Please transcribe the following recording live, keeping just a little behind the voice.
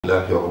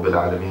لله رب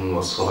العالمين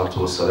والصلاة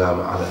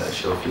والسلام على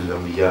أشرف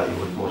الأنبياء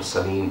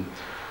والمرسلين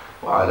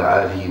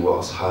وعلى آله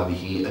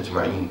وأصحابه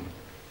أجمعين.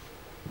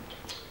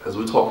 As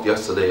we talked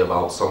yesterday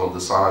about some of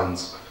the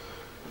signs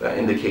that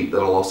indicate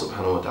that Allah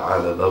subhanahu wa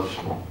ta'ala loves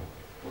you,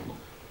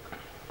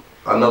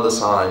 another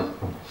sign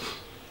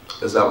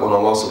is that when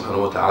Allah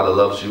subhanahu wa ta'ala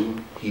loves you,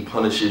 He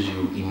punishes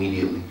you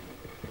immediately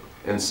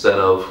instead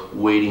of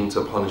waiting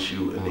to punish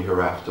you in the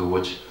hereafter,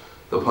 which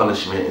the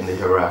punishment in the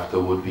hereafter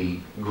would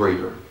be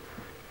greater.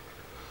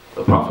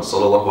 The Prophet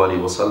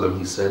ﷺ,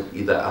 he said,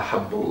 إِذَا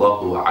أَحَبَّ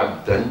اللَّهُ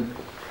عَبْدًا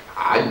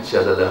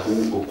عَجَّلَ لَهُ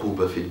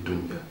عُقُوبَ فِي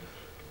الدُّنْيَا.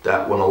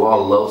 That when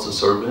Allah loves a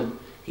servant,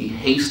 He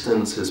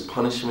hastens His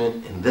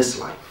punishment in this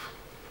life.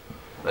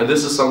 And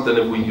this is something,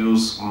 if we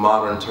use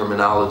modern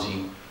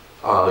terminology,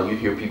 you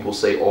hear people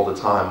say all the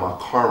time, my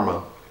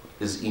karma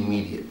is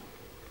immediate.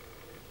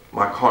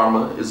 My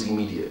karma is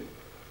immediate.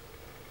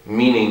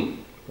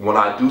 Meaning, when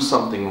I do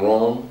something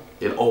wrong,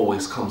 it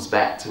always comes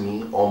back to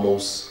me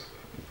almost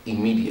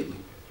immediately.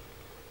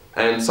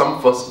 And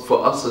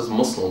for us as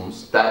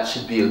Muslims, that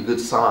should be a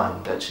good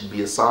sign. That should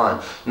be a sign.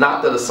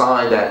 Not that a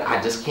sign that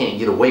I just can't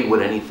get away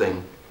with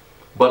anything,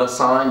 but a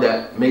sign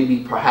that maybe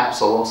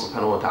perhaps Allah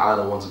subhanahu wa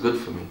ta'ala wants good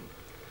for me.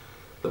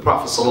 The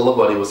Prophet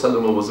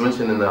ﷺ was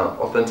mentioned in the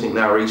authentic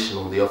narration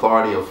on the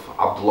authority of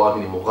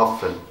Abdullah ibn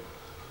Mughaffal,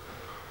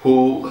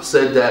 who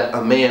said that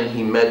a man,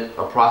 he met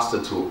a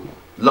prostitute.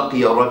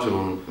 لقي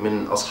رجل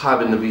من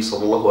أصحاب النبي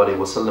صلى الله عليه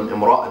وسلم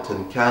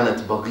امرأة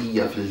كانت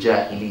بغية في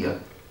الجاهلية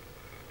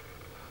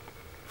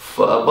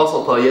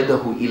فبسط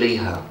يده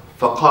إليها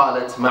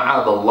فقالت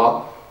معاذ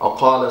الله أو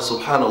قال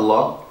سبحان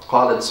الله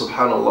قالت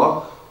سبحان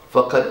الله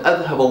فقد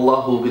أذهب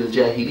الله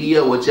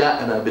بالجاهلية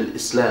وجاءنا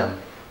بالإسلام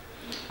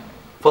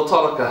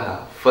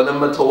فتركها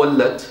فلما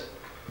تولت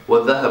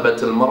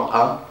وذهبت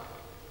المرأة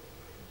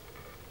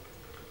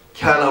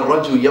كان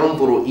الرجل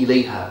ينظر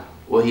إليها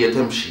وهي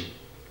تمشي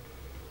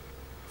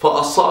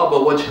فأصاب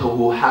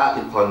وجهه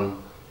حائطا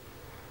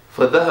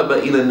فذهب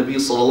إلى النبي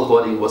صلى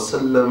الله عليه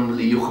وسلم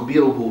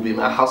ليخبره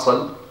بما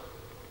حصل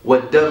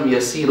والدم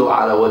يسيل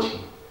على وجهه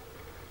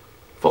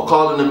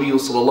فقال النبي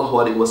صلى الله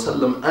عليه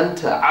وسلم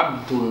أنت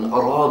عبد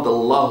أراد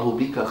الله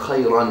بك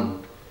خيرا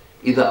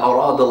إذا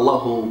أراد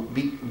الله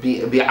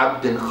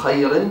بعبد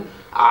خير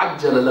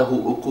عجل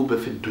له عقوبة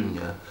في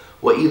الدنيا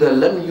وإذا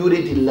لم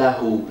يرد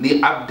الله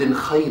لعبد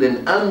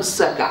خير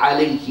أمسك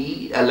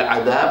عليه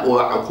العذاب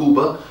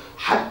وعقوبة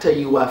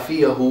حتى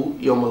يوافيه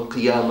يوم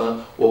القيامة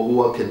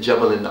وهو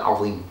كجبل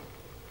عظيم.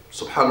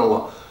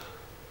 Subhanallah.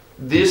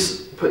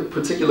 This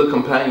particular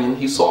companion,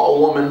 he saw a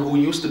woman who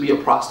used to be a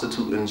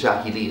prostitute in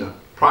Jahiliyyah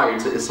prior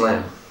to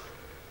Islam.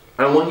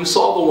 And when he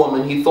saw the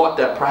woman, he thought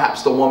that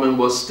perhaps the woman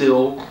was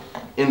still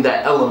in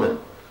that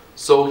element.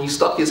 So he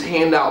stuck his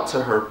hand out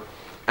to her,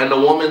 and the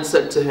woman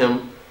said to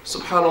him,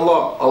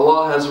 Subhanallah,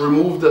 Allah has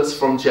removed us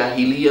from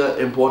Jahiliyyah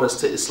and brought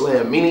us to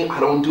Islam. Meaning, I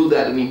don't do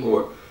that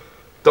anymore.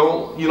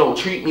 Don't,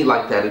 treat me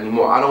like that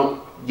anymore. I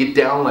don't get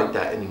down like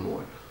that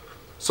anymore.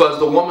 So as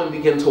the woman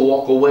began to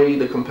walk away,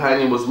 the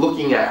companion was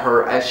looking at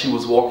her as she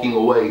was walking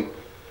away.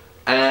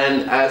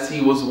 And as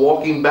he was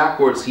walking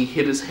backwards, he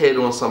hit his head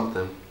on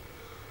something.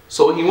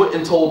 So he went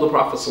and told the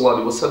Prophet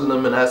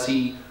ﷺ, and as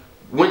he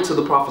went to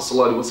the Prophet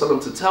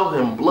ﷺ to tell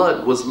him,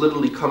 blood was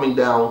literally coming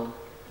down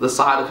the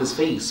side of his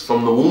face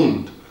from the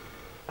wound.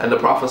 And the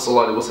Prophet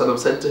ﷺ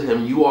said to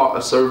him, you are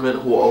a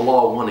servant who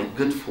Allah wanted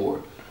good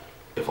for.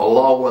 If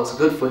Allah wants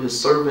good for His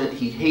servant,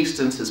 He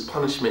hastens His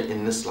punishment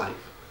in this life.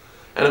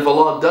 And if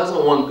Allah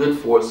doesn't want good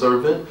for a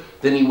servant,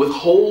 then He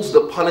withholds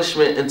the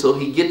punishment until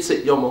He gets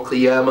it Yawm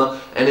al-Qiyamah,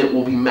 and it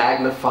will be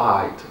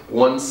magnified.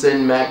 One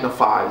sin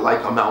magnified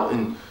like a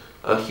mountain,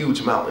 a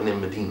huge mountain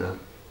in Medina.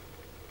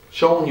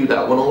 Showing you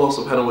that when Allah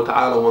subhanahu wa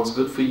ta'ala wants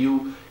good for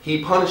you,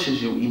 He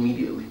punishes you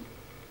immediately.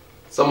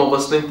 Some of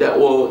us think that,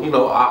 well,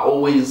 I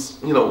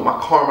always, my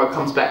karma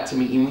comes back to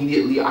me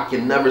immediately. I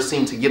can never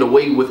seem to get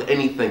away with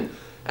anything.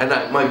 And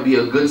that might be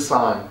a good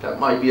sign. That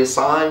might be a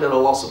sign that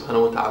Allah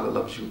subhanahu wa ta'ala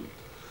loves you.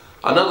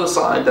 Another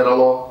sign that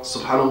Allah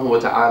subhanahu wa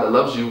ta'ala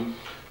loves you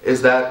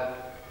is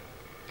that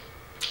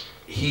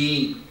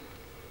He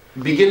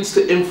begins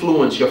to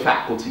influence your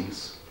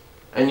faculties.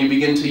 And you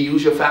begin to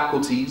use your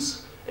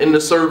faculties in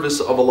the service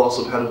of Allah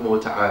subhanahu wa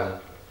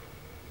ta'ala.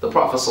 The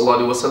Prophet sallallahu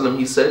alaihi wasallam,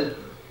 he said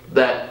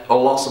that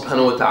Allah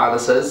subhanahu wa ta'ala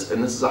says,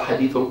 and this is a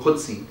hadith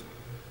al-Qudsi,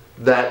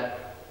 that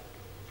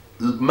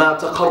ما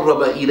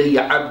تقرب إلي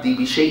عبدي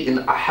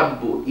بشيء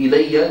أحب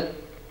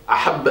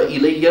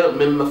إلي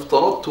مما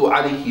افترضت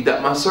عليه.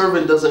 That my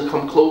servant doesn't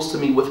come close to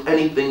me with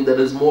anything that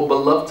is more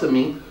beloved to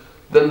me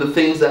than the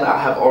things that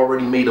I have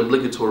already made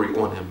obligatory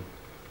on him.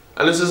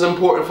 And this is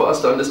important for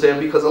us to understand,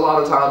 because a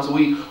lot of times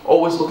we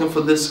always looking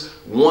for this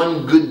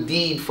one good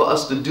deed for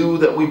us to do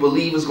that we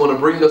believe is going to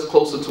bring us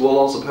closer to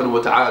Allah subhanahu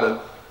wa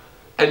ta'ala.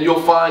 And you'll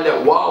find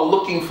that while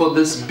looking for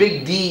this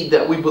big deed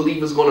that we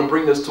believe is going to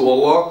bring us to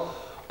Allah,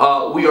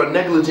 we are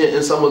negligent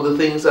in some of the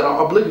things that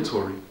are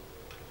obligatory.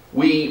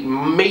 We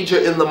major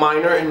in the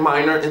minor and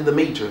minor in the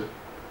major,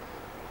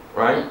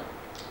 right?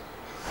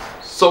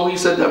 So he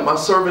said that my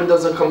servant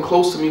doesn't come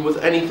close to me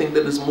with anything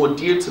that is more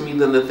dear to me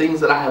than the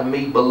things that I have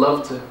made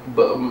beloved,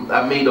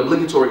 I made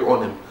obligatory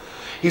on him.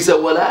 He said,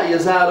 وَلَا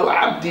يَزَالُ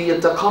عَبْدِي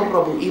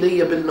يَتَقَرَّبُ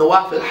إِلَيَّ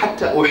بِالنَّوَافِلِ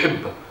حَتَّى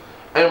أُحِبَّ.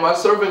 And my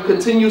servant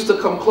continues to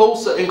come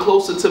closer and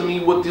closer to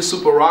me with the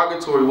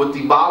supererogatory, with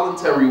the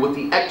voluntary, with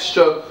the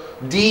extra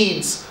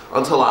deeds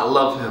until I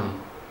love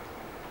him.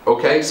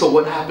 Okay, so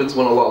what happens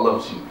when Allah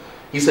loves you?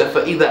 He said,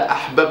 فَإِذَا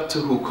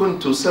أَحْبَبْتُهُ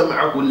كُنْتُ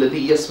سَمْعَهُ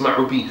الَّذِي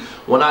يَسْمَعُ بِهِ.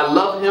 When I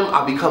love him,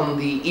 I become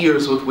the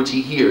ears with which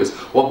he hears.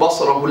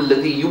 وَبَصَرَهُ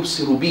الَّذِي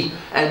يُبْصِرُ بِهِ.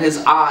 And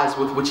his eyes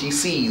with which he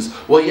sees.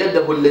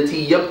 وَيَدَهُ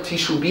الَّتِي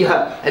يَبْتِشُ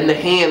بِهَا. And the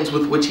hands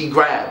with which he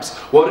grabs.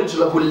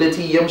 وَرِجْلَهُ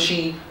الَّتِي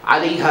يَمْشِي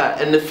عَلَيْهَا.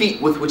 And the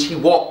feet with which he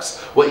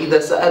walks. وَإِذَا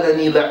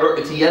سَأَلَنِي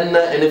لَأُعْتِيَنَّ.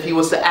 And if he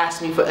was to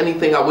ask me for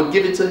anything, I would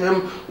give it to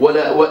him.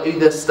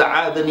 وَإِذَا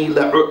اسْتَعَاذَنِي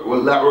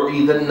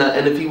لَأُعِيذَنَّ.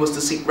 And if he was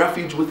to seek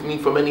refuge with me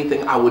from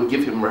anything, I would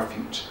give him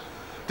refuge.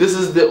 This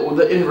is the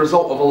end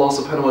result of Allah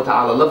subhanahu wa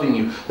ta'ala loving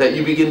you. That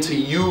you begin to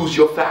use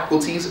your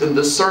faculties in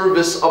the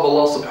service of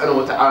Allah subhanahu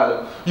wa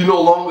ta'ala. You no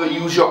longer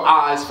use your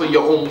eyes for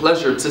your own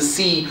pleasure to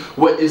see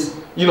what is,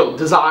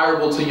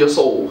 desirable to your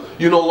soul.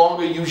 You no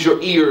longer use your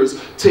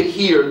ears to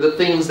hear the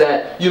things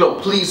that,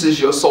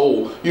 pleases your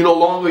soul. You no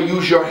longer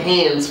use your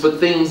hands for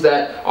things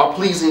that are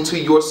pleasing to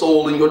your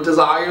soul and your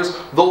desires.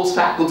 Those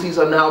faculties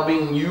are now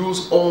being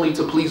used only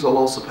to please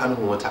Allah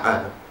subhanahu wa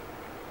ta'ala.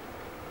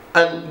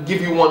 And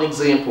give you one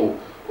example.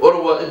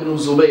 Urwa ibn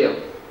Zubayr,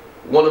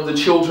 one of the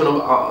children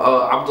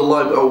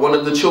of one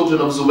of the children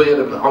of Zubayr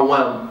ibn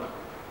Awam,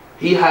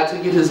 he had to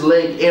get his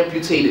leg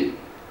amputated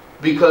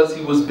because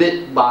he was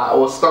bit by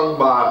or stung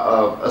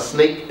by a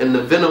snake, and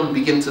the venom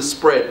began to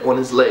spread on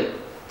his leg,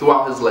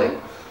 throughout his leg.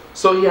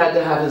 So he had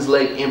to have his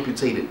leg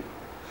amputated.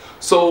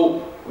 So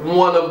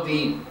one of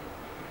the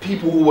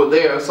people who were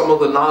there, some of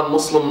the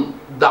non-Muslim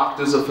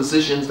doctors or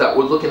physicians that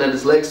were looking at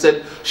his leg,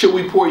 said, should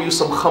we pour you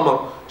some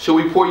khamr? Should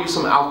we pour you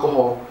some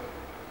alcohol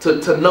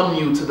to numb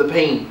you to the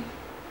pain?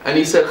 And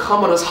he said,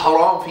 khamr is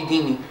haram fi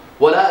dini.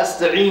 وَلَا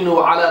أَسْتَعِينُ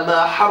عَلَى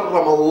مَا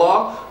حَرَّمَ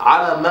اللَّهِ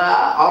عَلَى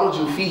مَا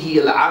أَرْجُ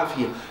فِيهِ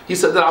الْعَافِيَةِ. He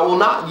said that I will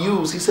not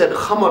use, he said,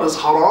 khamr is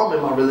haram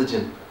in my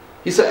religion.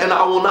 He said, and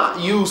I will not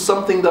use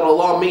something that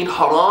Allah made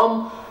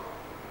haram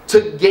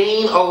to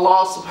gain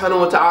Allah subhanahu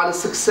wa ta'ala's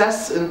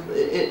success in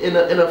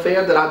an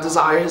affair that I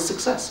desire his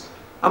success.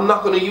 I'm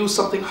not going to use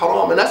something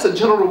haram. And that's a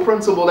general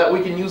principle that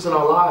we can use in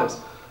our lives.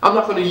 I'm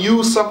not going to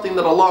use something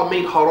that Allah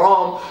made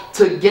haram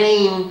to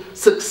gain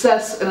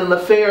success in an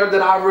affair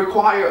that I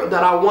require,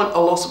 that I want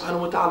Allah subhanahu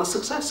wa ta'ala's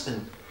success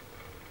in.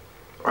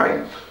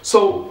 Right?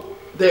 So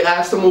they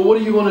asked him, well, what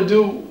are you going to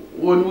do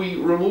when we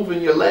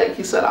removing your leg?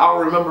 He said, I'll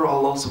remember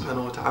Allah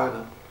subhanahu wa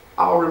ta'ala.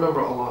 I'll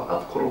remember Allah.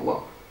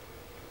 Adhkurullah.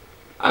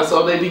 And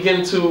so they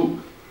begin to,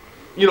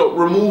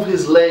 remove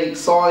his leg,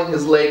 sawing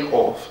his leg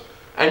off.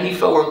 And he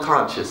fell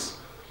unconscious.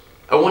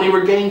 And when he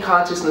regained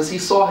consciousness, he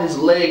saw his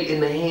leg in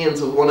the hands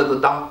of one of the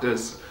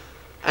doctors.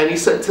 And he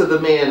said to the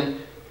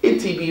man,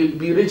 Iti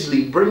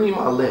birijli, bring me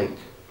my leg.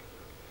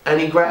 And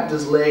he grabbed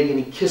his leg and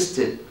he kissed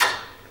it.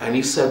 And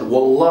he said,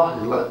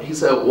 Wallahi, he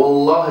said,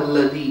 Wallahi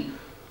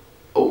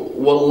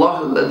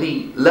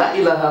alladhi, la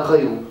ilaha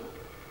ghayru.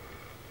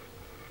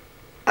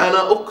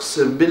 Ana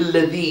uqsim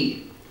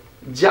billadhi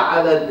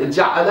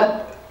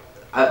ja'ala,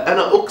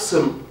 ana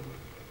uqsim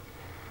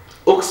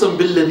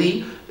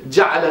billadhi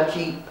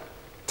ja'alaki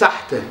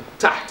tahti.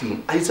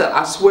 He said,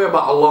 I swear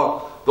by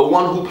Allah, the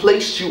one who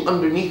placed you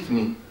underneath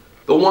me,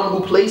 the one who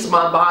placed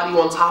my body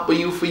on top of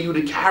you for you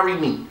to carry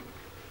me,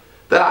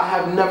 that I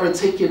have never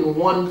taken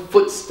one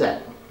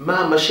footstep.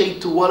 Ma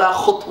mashaytu wala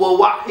khutwa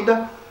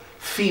wahida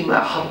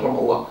fima harram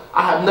Allah.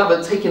 I have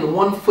never taken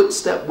one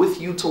footstep with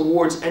you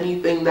towards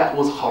anything that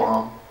was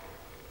haram.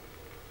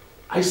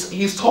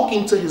 He's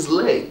talking to his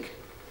leg.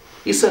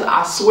 He said,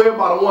 I swear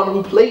by the one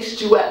who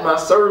placed you at my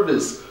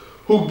service,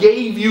 who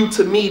gave you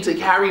to me to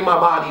carry my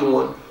body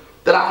on,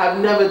 that I have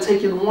never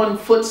taken one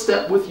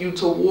footstep with you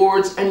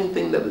towards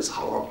anything that is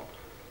haram.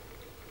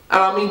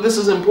 And I mean, this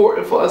is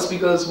important for us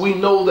because we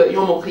know that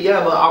Yawm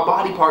al-Qiyamah, our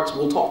body parts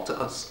will talk to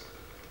us.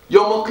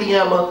 Yawm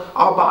al-Qiyamah,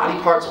 our body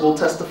parts will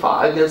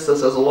testify against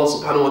us, as Allah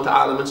subhanahu wa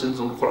ta'ala mentions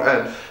in the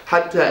Quran.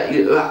 حَتَّى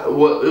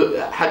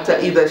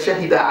إِذَا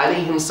شَهِدَ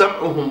عَلَيْهِمْ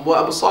سَمْعُهُمْ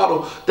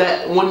وَأَبْصَارُهُمْ.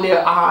 That when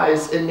their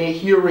eyes and their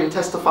hearing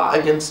testify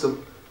against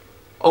them.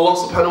 Allah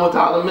subhanahu wa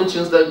ta'ala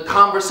mentions the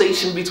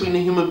conversation between the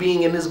human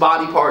being and his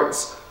body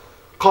parts.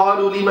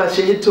 قَالُوا لِمَا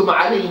شَهِدْتُمْ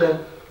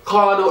عَلَيْنَا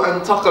قَالُوا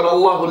أَنْتَقَنَ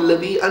اللَّهُ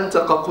الَّذِي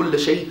أَنْتَقَ كُلَّ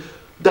شَيْءٍ.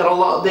 That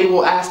they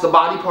will ask the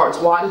body parts,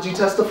 why did you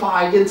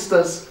testify against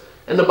us?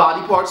 And the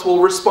body parts will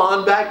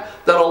respond back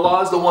that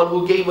Allah is the one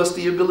who gave us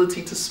the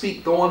ability to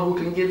speak, the one who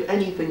can give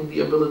anything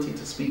the ability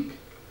to speak.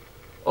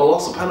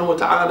 Allah subhanahu wa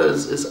ta'ala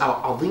is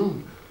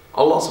al-azim.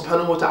 Allah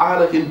subhanahu wa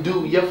ta'ala can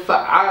do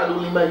يَفَعَالُ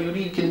لِمَا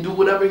يُرِيدُ, can do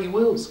whatever he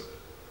wills.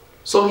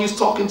 So he's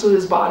talking to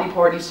his body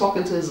part, he's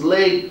talking to his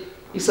leg.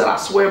 He said, I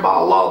swear by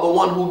Allah, the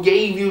one who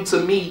gave you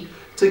to me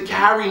to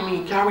carry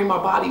my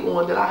body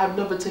on, that I have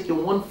never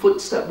taken one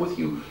footstep with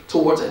you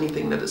towards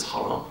anything that is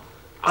haram.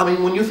 I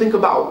mean, when you think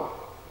about,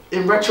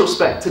 in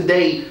retrospect,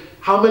 today,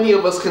 How many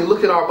of us can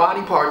look at our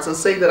body parts and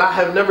say that I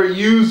have never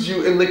used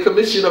you in the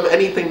commission of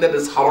anything that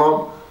is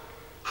haram?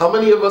 How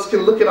many of us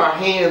can look at our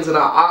hands and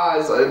our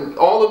eyes and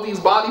all of these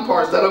body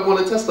parts that are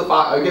going to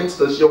testify against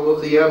us Yawm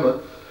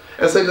al-Qiyamah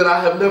and say that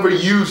I have never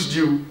used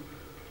you?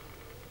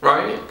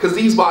 Right? Because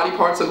these body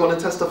parts are going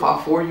to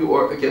testify for you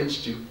or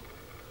against you.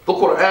 The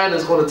Quran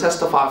is going to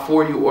testify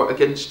for you or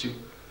against you.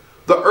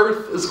 The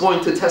earth is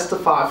going to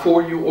testify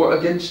for you or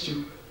against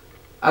you.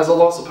 As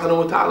Allah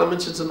subhanahu wa ta'ala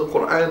mentions in the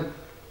Quran,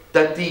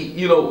 that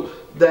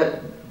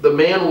that the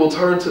man will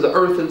turn to the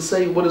earth and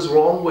say, what is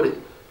wrong with it?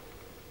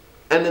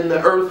 And then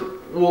the earth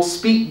will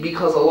speak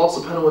because Allah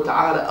subhanahu wa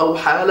ta'ala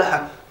awha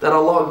laha, that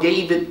Allah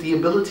gave it the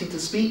ability to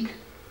speak.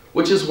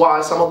 Which is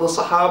why some of the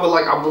Sahaba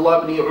like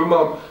Abdullah ibn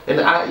Imam and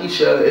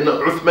Aisha and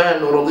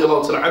Uthman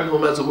radiallahu ta'ala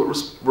anhum, as it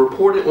was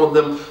reported on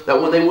them,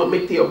 that when they would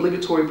make the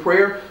obligatory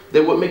prayer,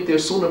 they would make their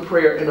sunnah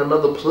prayer in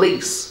another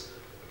place.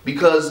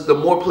 Because the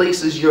more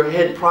places your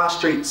head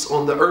prostrates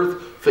on the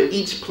earth, for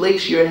each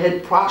place your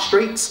head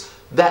prostrates,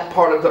 that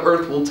part of the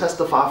earth will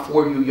testify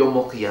for you Yawm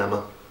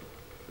al-Qiyamah.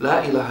 La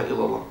ilaha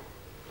illallah.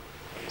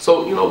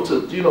 So,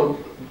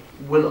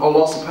 when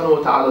Allah subhanahu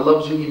wa ta'ala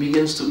loves you, He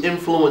begins to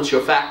influence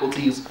your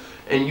faculties,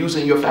 and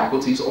using your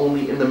faculties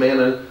only in the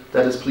manner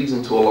that is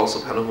pleasing to Allah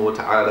subhanahu wa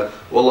ta'ala.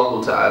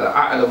 Wallahu ta'ala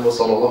a'lam, wa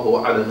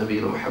sallallahu ala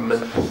nabiyyina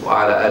Muhammad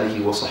wa ala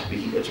alihi wa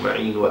sahbihi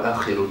ajma'in, wa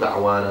akhiru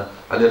da'wana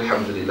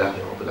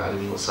alhamdulillahi rabbil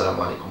alamin. Wassalamu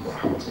alaikum wa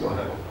rahmatullahi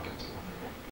wa barakatuh.